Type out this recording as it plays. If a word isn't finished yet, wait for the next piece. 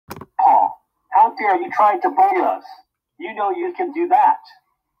How dare you try to bully us? You know you can do that.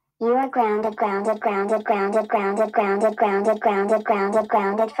 You are grounded, grounded, grounded, grounded, grounded, grounded, grounded, grounded, grounded,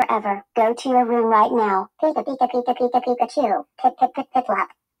 grounded forever. Go to your room right now. Pika-Pika-Pika-Pika-Pikachu. Pip-Pip-Pip-Piplup.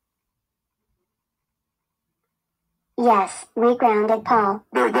 Yes, we grounded Paul.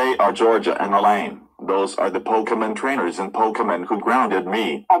 There they are, Georgia and Alain. Those are the Pokemon trainers in Pokemon who grounded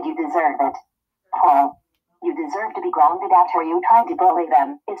me. And you deserve it, Paul. You deserve to be grounded after you tried to bully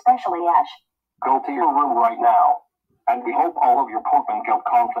them, especially Ash. Go to your room right now. And we hope all of your Pokemon get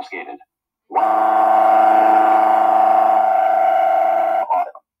confiscated.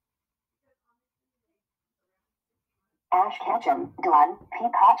 Ash, Ketchum,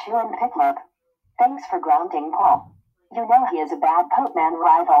 Pikachu and Piplup. Thanks for grounding Paul. You know he is a bad Pokemon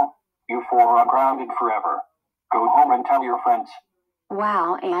rival. You four are grounded forever. Go home and tell your friends.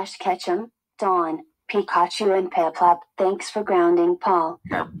 Wow, Ash, Ketchum, Dawn, Pikachu and Piplup, thanks for grounding Paul.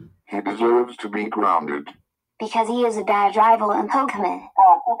 Yep, he deserves to be grounded. Because he is a bad rival in Pokemon.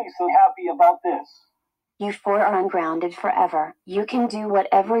 Paul will be so happy about this. You four are ungrounded forever. You can do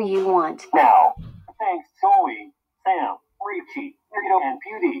whatever you want. Now, thanks Zoe, Sam, Richie, Rito, and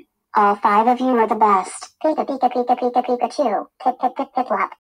Beauty. All 5 of you are the best. Pika-Pika-Pika-Pika-Pikachu. Pip-Pip-Pip-Piplup.